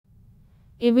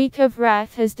A week of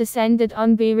wrath has descended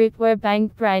on Beirut, where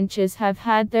bank branches have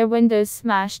had their windows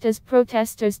smashed as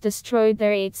protesters destroyed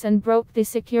their ATMs and broke the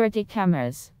security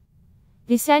cameras.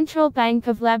 The Central Bank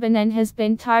of Lebanon has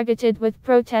been targeted, with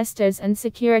protesters and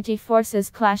security forces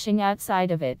clashing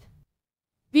outside of it.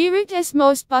 Beirut's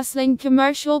most bustling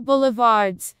commercial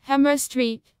boulevards, Hammer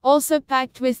Street, also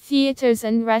packed with theaters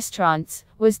and restaurants,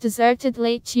 was deserted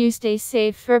late Tuesday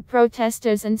save for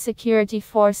protesters and security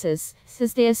forces,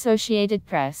 says the Associated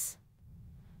Press.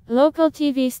 Local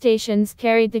TV stations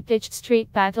carried the pitched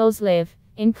street battles live,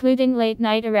 including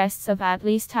late-night arrests of at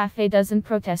least half a dozen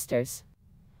protesters.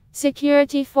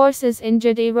 Security forces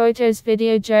injured a Reuters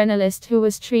video journalist who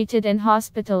was treated in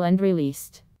hospital and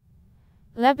released.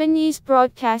 Lebanese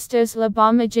broadcasters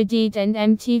Rampaged and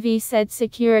MTV said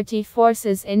security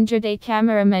forces injured a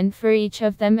cameraman for each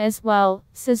of them as well,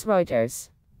 says Reuters.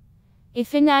 A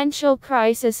financial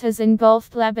crisis has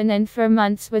engulfed Lebanon for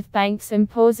months, with banks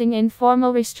imposing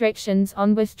informal restrictions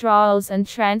on withdrawals and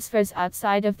transfers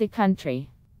outside of the country.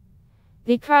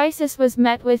 The crisis was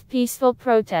met with peaceful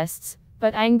protests,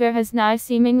 but anger has now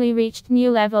seemingly reached new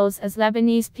levels as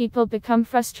Lebanese people become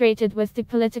frustrated with the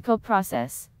political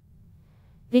process.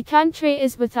 The country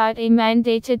is without a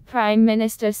mandated prime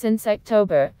minister since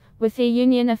October, with a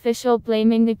union official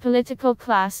blaming the political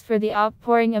class for the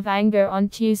outpouring of anger on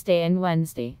Tuesday and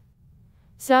Wednesday.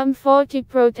 Some 40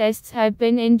 protests have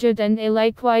been injured and a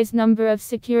likewise number of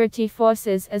security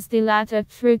forces, as the latter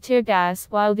threw tear gas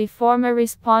while the former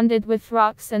responded with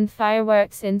rocks and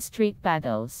fireworks in street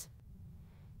battles.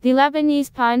 The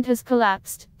Lebanese pound has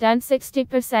collapsed, down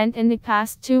 60% in the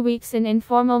past 2 weeks in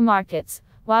informal markets,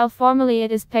 while formally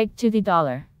it is pegged to the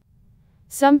dollar.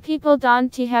 Some people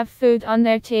don't have food on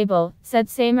their table, said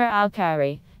Samer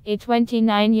Al-Kauri, a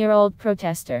 29-year-old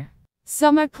protester.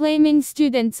 Some are claiming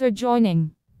students are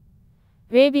joining.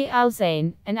 Rabi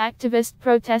Al-Zain, an activist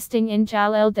protesting in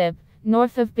Jal el-Dib,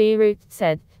 north of Beirut,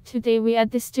 said, "Today we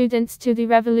add the students to the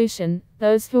revolution,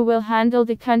 those who will handle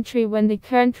the country when the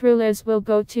current rulers will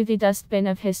go to the dustbin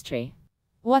of history."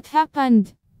 What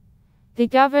happened? The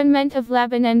government of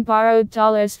Lebanon borrowed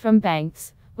dollars from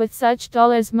banks, with such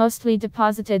dollars mostly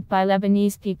deposited by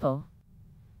Lebanese people.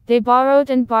 They borrowed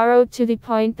and borrowed to the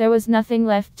point there was nothing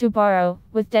left to borrow,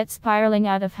 with debt spiraling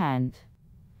out of hand.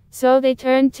 So they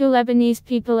turned to Lebanese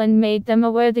people and made them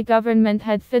aware the government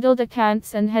had fiddled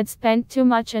accounts and had spent too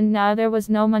much, and now there was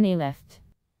no money left.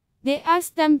 They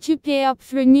asked them to pay up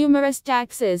through numerous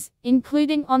taxes,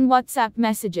 including on WhatsApp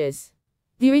messages.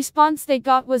 The response they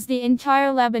got was the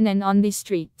entire Lebanon on the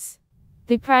streets.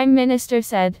 The Prime Minister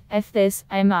said, "F this,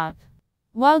 I'm out."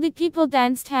 While the people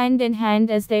danced hand in hand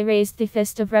as they raised the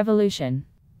fist of revolution.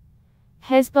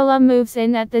 Hezbollah moves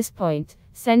in at this point,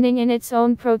 sending in its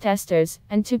own protesters,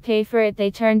 and to pay for it they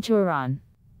turn to Iran.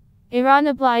 Iran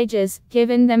obliges,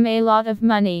 giving them a lot of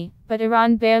money, but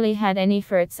Iran barely had any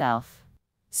for itself.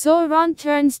 So Iran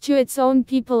turns to its own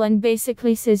people and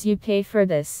basically says, "You pay for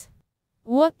this."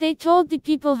 What they told the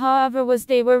people, however, was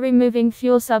they were removing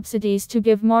fuel subsidies to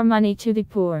give more money to the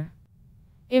poor.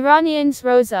 Iranians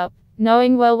rose up,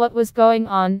 knowing well what was going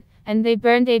on, and they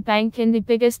burned a bank in the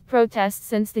biggest protest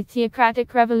since the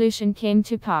theocratic revolution came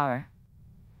to power.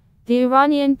 The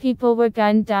Iranian people were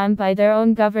gunned down by their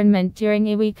own government during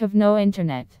a week of no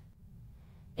internet.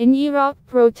 In Iraq,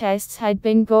 protests had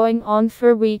been going on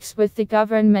for weeks, with the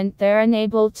government there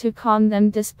unable to calm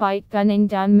them despite gunning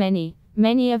down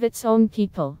many of its own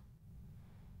people.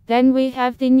 Then we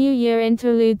have the New Year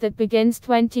interlude that begins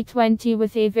 2020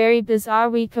 with a very bizarre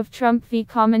week of Trump v.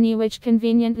 Khomeini, which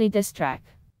conveniently distract.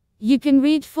 You can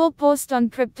read full post on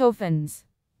Cryptofans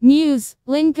News,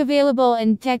 link available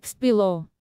in text below.